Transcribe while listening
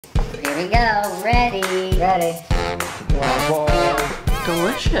Here we go. Ready. Ready. Wow.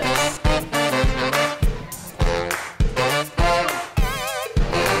 Delicious.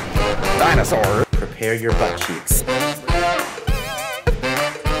 Dinosaur. Prepare your butt cheeks. Fantastic!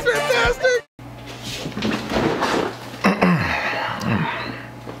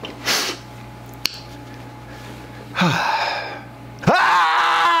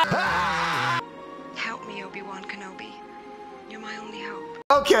 Help me, Obi-Wan Kenobi. You're my only hope.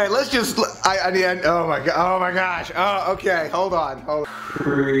 Okay, let's just. Oh my god. Oh my gosh. Oh, okay. Hold on.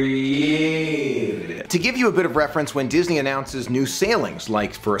 Created. To give you a bit of reference, when Disney announces new sailings,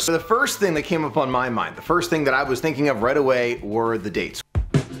 like the first thing that came upon my mind, the first thing that I was thinking of right away were the dates.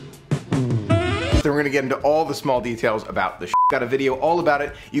 So we're gonna get into all the small details about the Got a video all about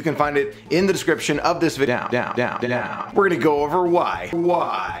it. You can find it in the description of this video. Down. We're gonna go over why.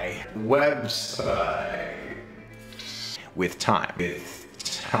 Website. With time.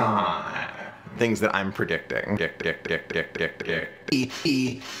 Things that I'm predicting. This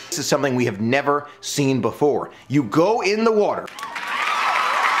is something we have never seen before. You go in the water.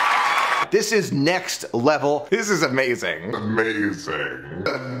 This is next level. This is amazing. Amazing.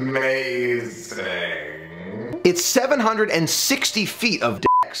 It's 760 feet of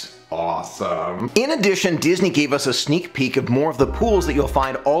decks. Awesome. In addition, Disney gave us a sneak peek of more of the pools that you'll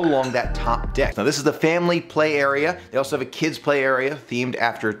find all along that top deck. Now this is the family play area. They also have a kids play area themed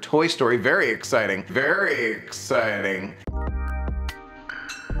after Toy Story. Very exciting. Very exciting.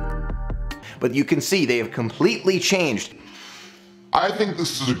 But you can see they have completely changed. I think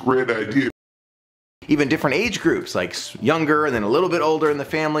this is a great idea. Even different age groups, like younger and then a little bit older in the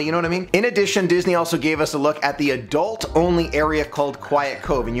family, you know what I mean? In addition, Disney also gave us a look at the adult-only area called Quiet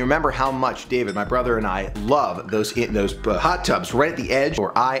Cove, and you remember how much David, my brother, and I love those hot tubs right at the edge,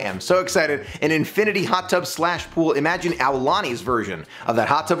 where I am so excited. An infinity hot tub slash pool. Imagine Aulani's version of that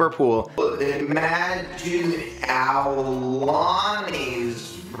hot tub or pool. Imagine Aulani's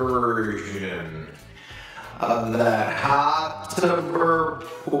version of that hot tub or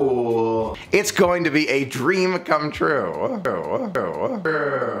pool. It's going to be a dream come true.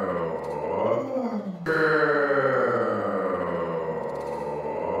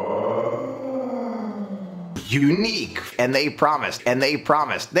 Unique, and they promised.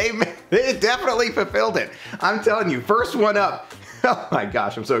 They definitely fulfilled it. I'm telling you, first one up. Oh my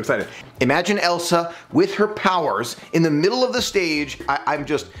gosh, I'm so excited. Imagine Elsa with her powers in the middle of the stage.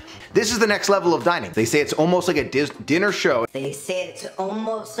 This is the next level of dining. They say it's almost like a dinner show. They say it's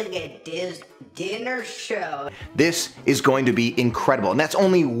almost like a dinner show. This is going to be incredible, and that's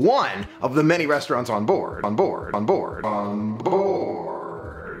only one of the many restaurants on board.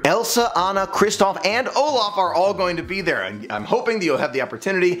 Elsa, Anna, Kristoff, and Olaf are all going to be there, and I'm hoping that you'll have the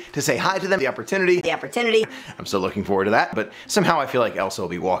opportunity to say hi to them. The opportunity. I'm so looking forward to that, but somehow I feel like Elsa will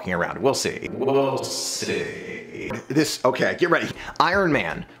be walking around. We'll see. Okay, get ready. Iron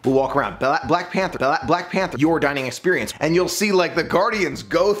Man will walk around. Black Panther, your dining experience, and you'll see like the Guardians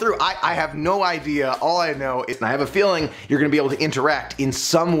go through. I have no idea. All I know is, and I have a feeling you're gonna be able to interact in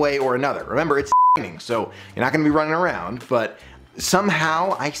some way or another. Remember, it's dining, so you're not gonna be running around, but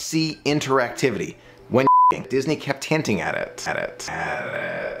somehow I see interactivity when Disney kept hinting at it.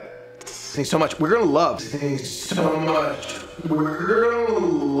 Thanks so much. We're gonna love.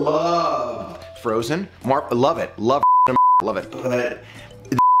 Frozen. Love it. Love it. But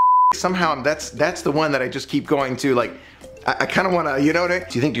somehow that's the one that I just keep going to. Like, I kind of want to, you know what I mean?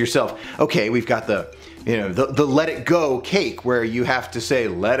 So you think to yourself, okay, we've got the Let It Go cake, where you have to say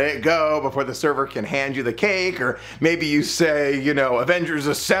let it go before the server can hand you the cake, or maybe you say, Avengers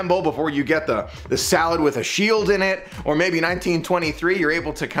Assemble before you get the salad with a shield in it, or maybe 1923 you're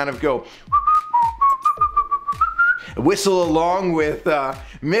able to kind of go whistle along with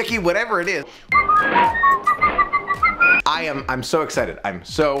Mickey, whatever it is. I'm so excited. I'm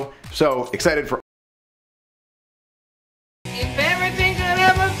so excited for. If everything could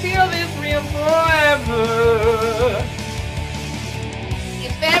ever feel this real forever.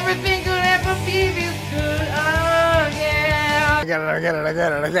 If everything could ever be this good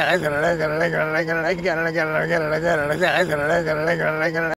again.